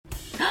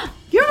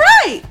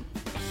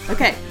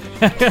Okay.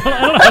 I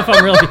don't know if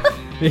I'm really.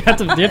 Do you have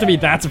to be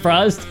that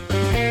surprised?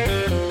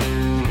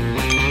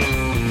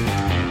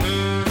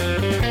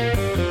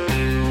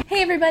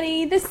 Hey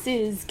everybody, this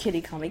is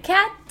Kitty Call Me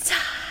Cat,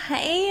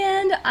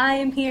 and I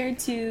am here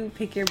to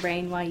pick your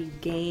brain while you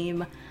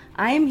game.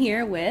 I am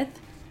here with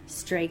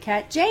Stray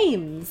Cat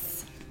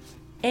James,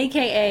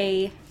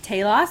 aka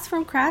Talos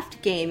from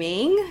Craft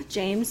Gaming.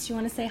 James, do you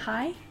want to say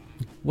hi?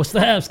 What's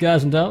the haps,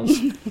 guys and dolls?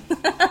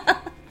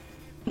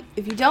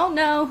 If you don't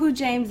know who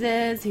James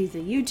is, he's a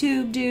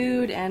YouTube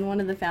dude and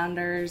one of the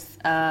founders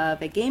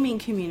of a gaming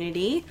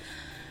community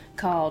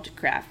called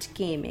Craft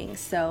Gaming.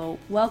 So,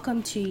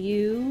 welcome to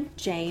you,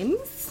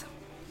 James.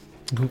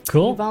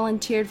 Cool. You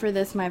volunteered for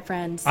this, my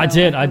friend. So I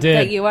did.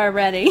 That you are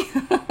ready.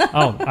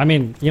 Oh, I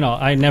mean,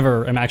 I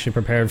never am actually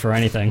prepared for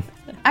anything.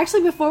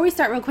 Actually, before we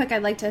start real quick,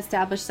 I'd like to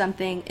establish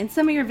something. In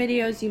some of your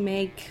videos, you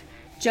make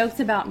jokes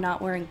about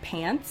not wearing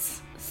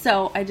pants.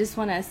 So I just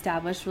want to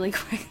establish really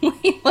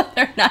quickly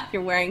whether or not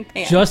you're wearing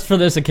pants. Just for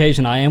this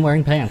occasion, I am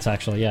wearing pants,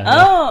 actually, yeah.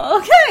 Oh,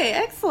 okay.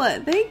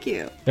 Excellent. Thank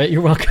you.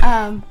 You're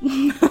welcome.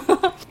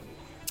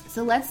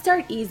 So let's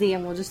start easy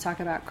and we'll just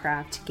talk about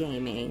Craft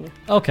Gaming.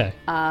 Okay.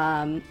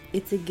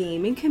 It's a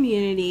gaming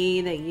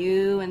community that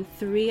you and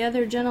 3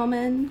 other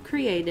gentlemen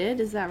created.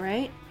 Is that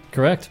right?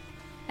 Correct.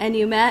 And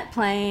you met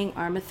playing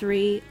Arma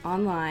 3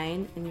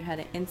 online, and you had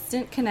an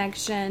instant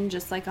connection,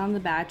 just like on The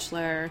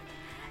Bachelor.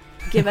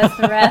 Give us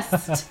the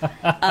rest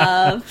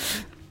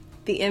of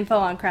the info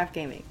on Craft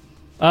Gaming.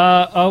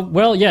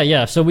 Well,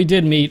 yeah. So we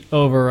did meet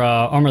over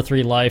Arma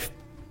 3 Life,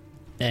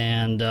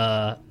 and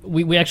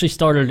we actually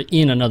started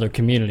in another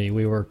community.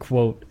 We were,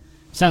 quote,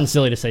 sounds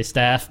silly to say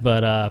staff,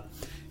 but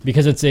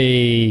because it's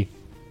a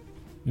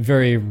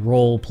very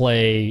role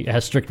play, it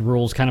has strict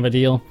rules kind of a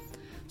deal.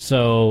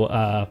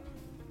 So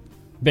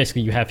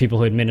basically you have people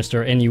who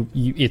administer, and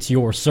it's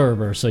your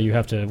server, so you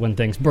have to, when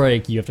things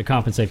break, you have to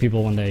compensate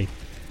people when they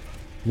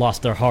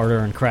lost their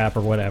hard-earned crap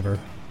or whatever,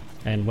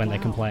 and when they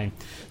complain.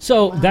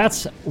 So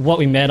that's what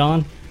we met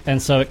on, and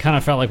so it kind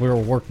of felt like we were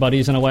work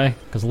buddies in a way,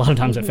 because a lot of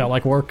times it felt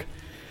like work.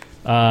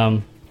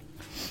 And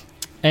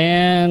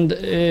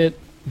it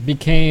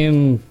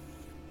became...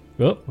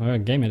 Oh,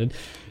 game ended.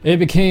 It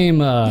became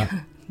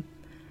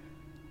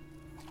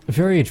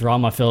very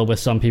drama-filled with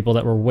some people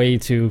that were way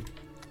too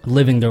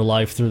living their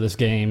life through this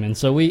game, and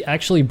so we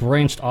actually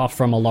branched off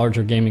from a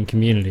larger gaming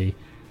community.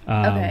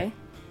 Okay.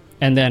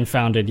 And then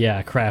founded,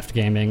 Craft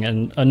Gaming,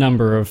 and a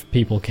number of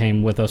people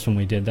came with us when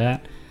we did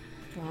that.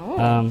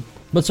 Oh.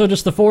 But so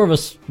just the 4 of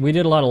us, we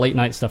did a lot of late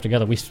night stuff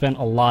together. We spent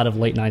a lot of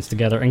late nights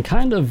together and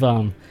kind of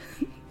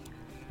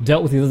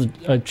dealt with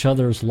each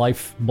other's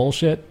life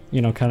bullshit,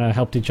 kind of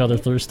helped each other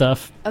through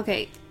stuff.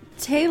 Okay.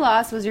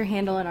 Talos was your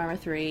handle in Arma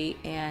 3,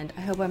 and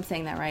I hope I'm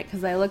saying that right,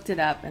 because I looked it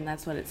up, and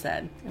that's what it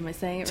said. Am I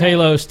saying it right?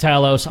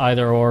 Talos,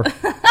 either or.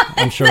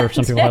 I'm sure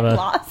some people have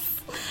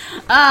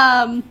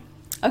a...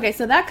 Okay,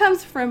 so that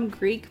comes from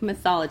Greek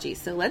mythology.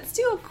 So let's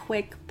do a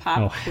quick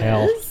pop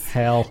quiz.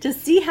 Hell. To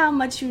see how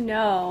much you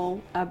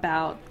know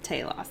about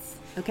Talos.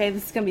 Okay,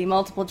 this is going to be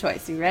multiple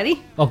choice. You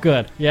ready? Oh,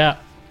 good. Yeah.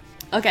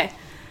 Okay.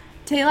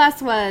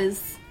 Talos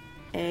was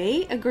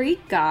A, a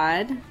Greek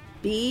god,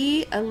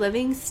 B, a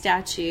living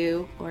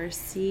statue, or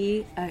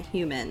C, a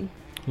human.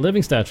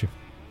 Living statue.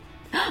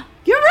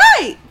 You're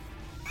right!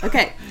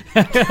 Okay.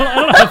 I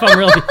don't know if I'm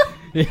really...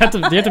 Do you have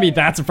to be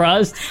that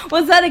surprised?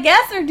 Was that a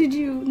guess, or did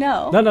you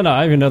know? No.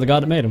 I even know the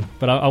god that made him.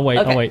 But I'll wait.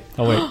 Okay.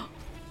 I'll wait.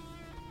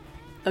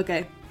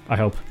 Okay. I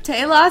hope.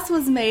 Talos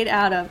was made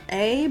out of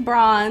A,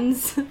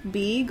 bronze,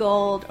 B,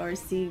 gold, or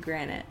C,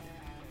 granite.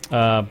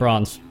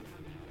 Bronze.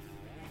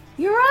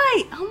 You're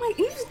right. Oh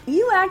my!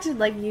 You acted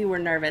like you were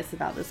nervous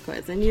about this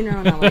quiz, and you know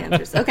all the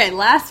answers. Okay,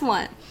 last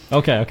one.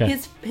 Okay.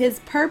 His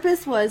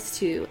purpose was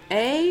to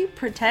A,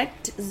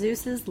 protect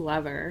Zeus's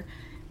lover,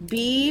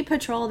 B,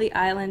 patrol the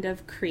island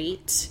of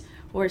Crete,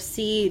 or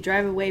C,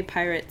 drive away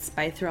pirates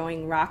by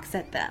throwing rocks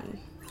at them.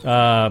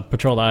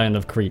 Patrol the island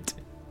of Crete.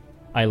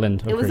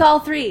 It was all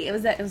 3. It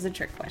was a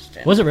trick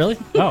question. Was it really?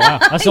 Oh wow,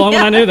 that's the only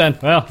one I knew then.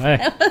 Well, hey.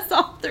 It was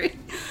all 3. Hey,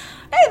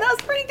 that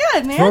was pretty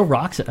good, man. Throw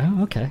rocks at... Oh,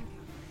 okay.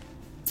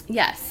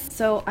 Yes.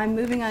 So I'm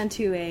moving on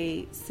to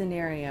a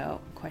scenario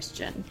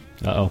question.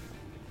 Uh-oh.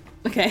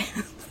 Okay.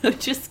 So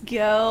just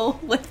go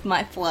with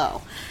my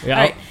flow. Yeah.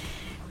 All right.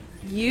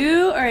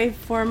 You are a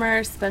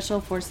former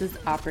Special Forces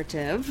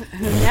operative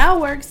who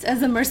now works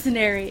as a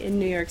mercenary in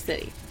New York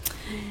City.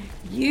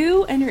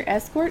 You and your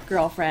escort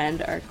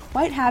girlfriend are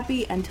quite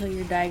happy until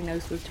you're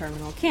diagnosed with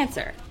terminal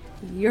cancer.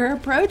 You're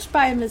approached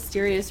by a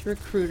mysterious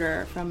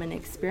recruiter from an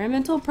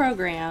experimental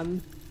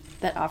program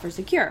that offers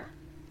a cure.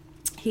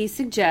 He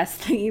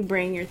suggests that you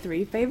bring your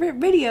 3 favorite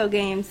video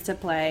games to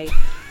play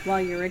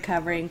while you're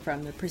recovering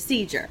from the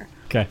procedure.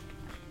 Okay.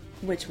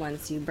 Which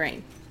ones do you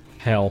bring?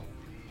 Hell.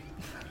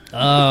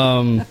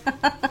 Any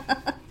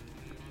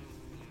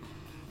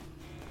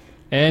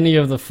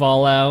of the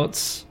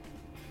Fallouts.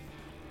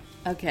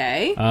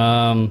 Okay.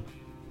 Final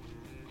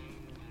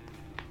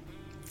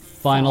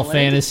Solid.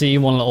 Fantasy,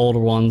 one of the older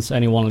ones.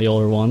 Any one of the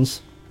older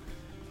ones.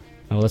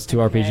 Oh, that's 2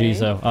 RPGs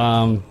though.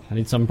 I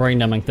need some brain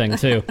numbing thing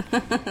too.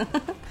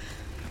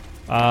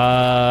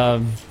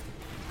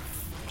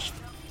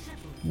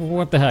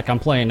 What the heck? I'm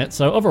playing it.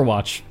 So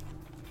Overwatch.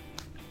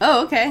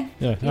 Oh, okay.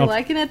 Yeah. You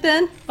liking it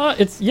then?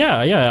 It's yeah.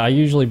 I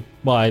usually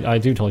I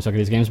do totally suck at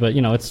these games, but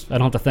you know I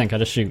don't have to think. I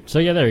just shoot. So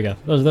yeah, there you go.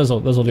 Those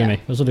will do me.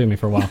 Those will do me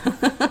for a while.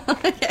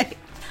 Okay.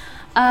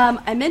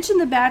 I mentioned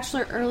The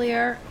Bachelor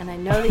earlier, and I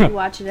know that you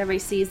watch it every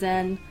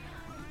season.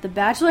 The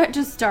Bachelor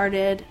just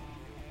started,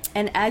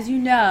 and as you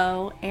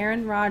know,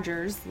 Aaron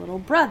Rodgers' little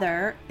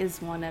brother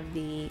is one of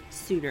the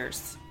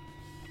suitors.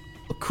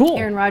 Cool.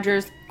 Aaron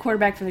Rodgers,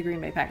 quarterback for the Green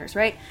Bay Packers,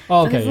 right?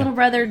 Oh, so okay, his little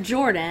brother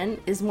Jordan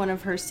is one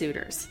of her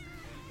suitors.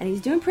 And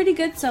he's doing pretty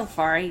good so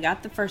far. He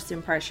got the first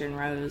impression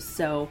rose.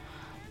 So,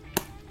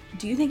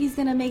 do you think he's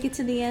going to make it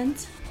to the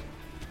end?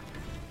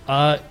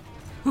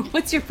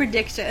 What's your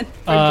prediction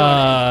for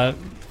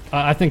Jordan?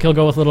 I think he'll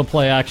go with a little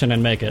play action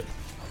and make it.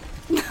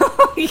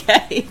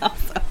 Yeah, he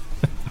also.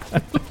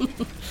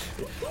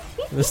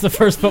 This is the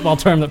first football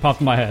term that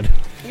popped in my head.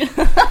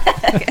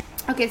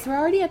 Okay, so we're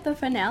already at the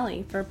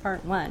finale for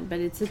part 1, but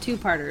it's a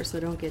 2-parter, so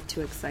don't get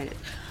too excited.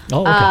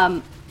 Oh,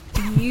 okay.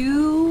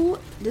 You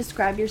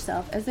describe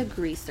yourself as a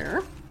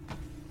greaser.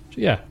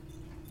 Yeah.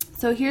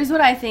 So here's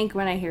what I think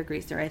when I hear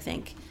greaser. I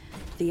think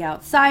The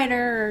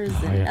Outsiders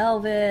and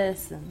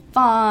Elvis and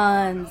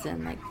Fonz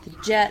and like the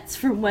Jets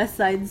from West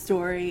Side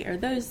Story. Are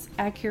those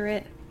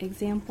accurate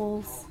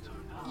examples?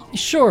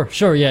 Sure,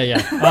 yeah.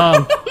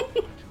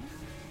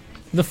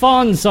 The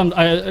Fonz,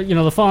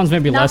 the Fonz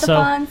maybe Not less the so.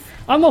 Fonz?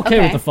 I'm okay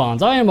Okay. with the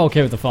Fonz. I am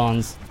okay with the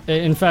Fonz.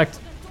 In fact,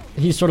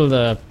 he's sort of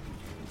the...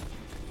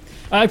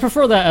 I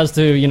prefer that as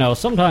to,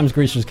 sometimes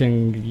greasers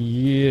can...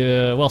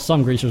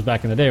 some greasers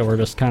back in the day were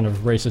just kind of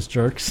racist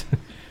jerks.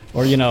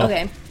 Or,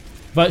 Okay.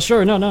 But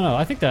sure, no.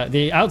 I think that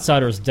The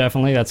Outsiders,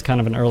 definitely, that's kind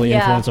of an early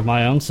influence of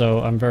my own, so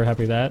I'm very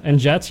happy with that. And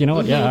Jets, you know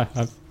what? Yeah,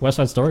 West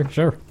Side Story,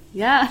 sure.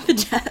 Yeah, the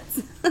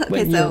Jets. Okay,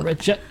 Wait, so... you're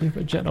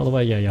a Jet all the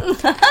way, yeah.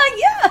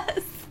 Yes!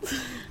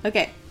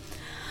 Okay.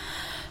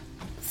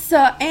 So,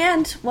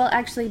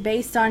 actually,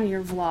 based on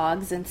your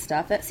vlogs and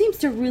stuff, that seems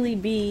to really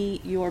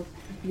be your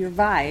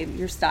vibe,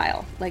 your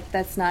style. Like,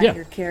 that's not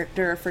your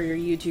character for your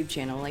YouTube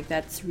channel. Like,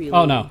 that's really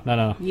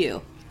no.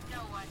 you.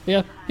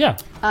 Yeah.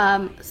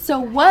 So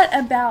what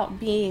about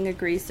being a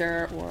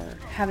greaser or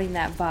having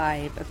that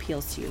vibe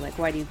appeals to you? Like,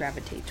 why do you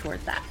gravitate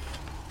toward that?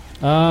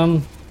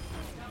 I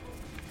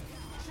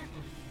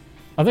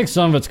think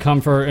some of it's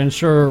comfort, and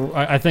sure,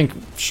 I think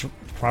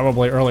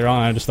probably earlier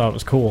on I just thought it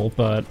was cool,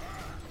 but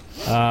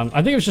I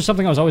think it was just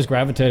something I was always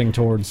gravitating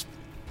towards,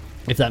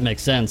 if that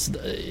makes sense,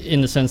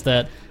 in the sense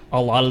that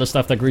a lot of the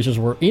stuff that greasers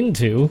were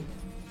into,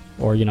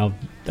 or,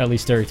 at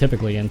least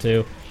stereotypically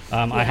into,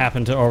 I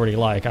happen to already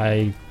like.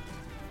 I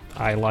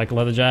like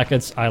leather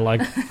jackets, I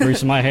like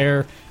greasing my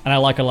hair, and I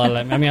like a lot of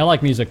that. I mean, I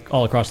like music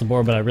all across the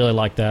board, but I really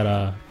like that,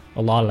 a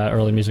lot of that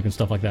early music and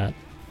stuff like that.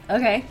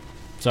 Okay.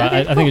 So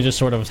Okay, I think it just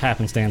sort of was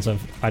happenstance of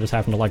I just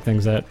happen to like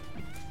things that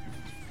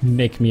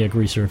make me a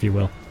greaser, if you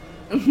will.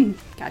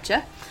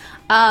 Gotcha.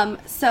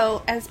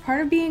 So as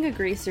part of being a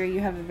greaser, you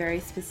have a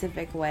very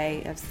specific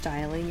way of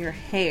styling your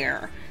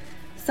hair.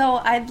 So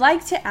I'd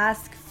like to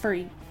ask for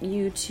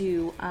you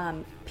to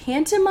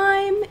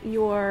pantomime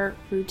your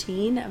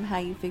routine of how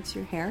you fix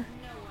your hair.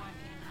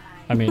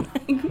 I mean,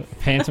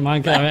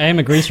 pantomime? I am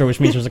a greaser,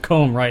 which means there's a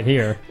comb right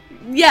here.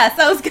 Yes,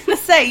 I was going to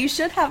say, you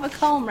should have a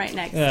comb right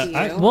next to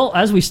you. Well,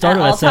 as we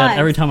started, At I all said times.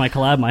 every time I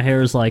collab, my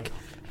hair is like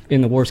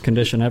in the worst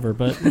condition ever,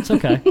 but it's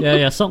okay.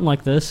 Yeah, something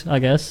like this, I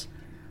guess.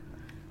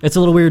 It's a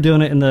little weird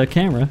doing it in the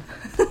camera.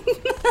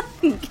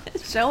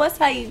 Show us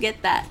how you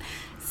get that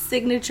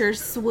signature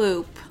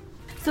swoop.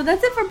 So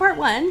that's it for part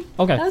 1.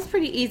 Okay. That was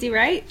pretty easy,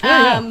 right?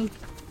 Yeah.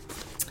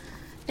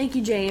 Thank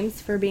you,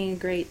 James, for being a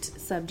great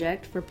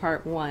subject for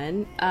part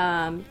 1.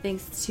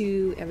 Thanks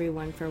to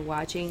everyone for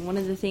watching. One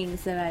of the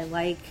things that I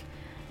like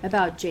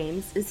about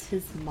James is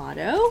his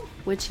motto,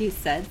 which he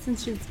said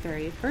since his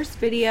very first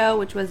video,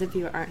 which was, if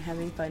you aren't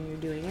having fun, you're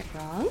doing it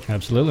wrong.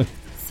 Absolutely.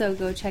 So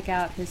go check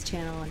out his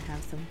channel and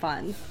have some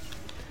fun.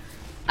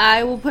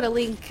 I will put a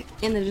link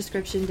in the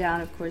description down,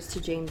 of course,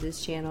 to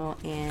James's channel.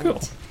 And Cool.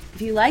 if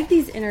you like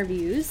these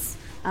interviews,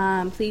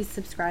 please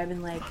subscribe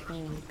and like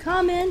and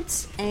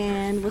comment.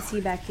 And we'll see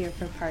you back here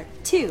for part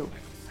 2.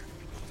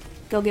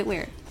 Go get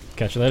weird.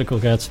 Catch you later, cool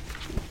cats.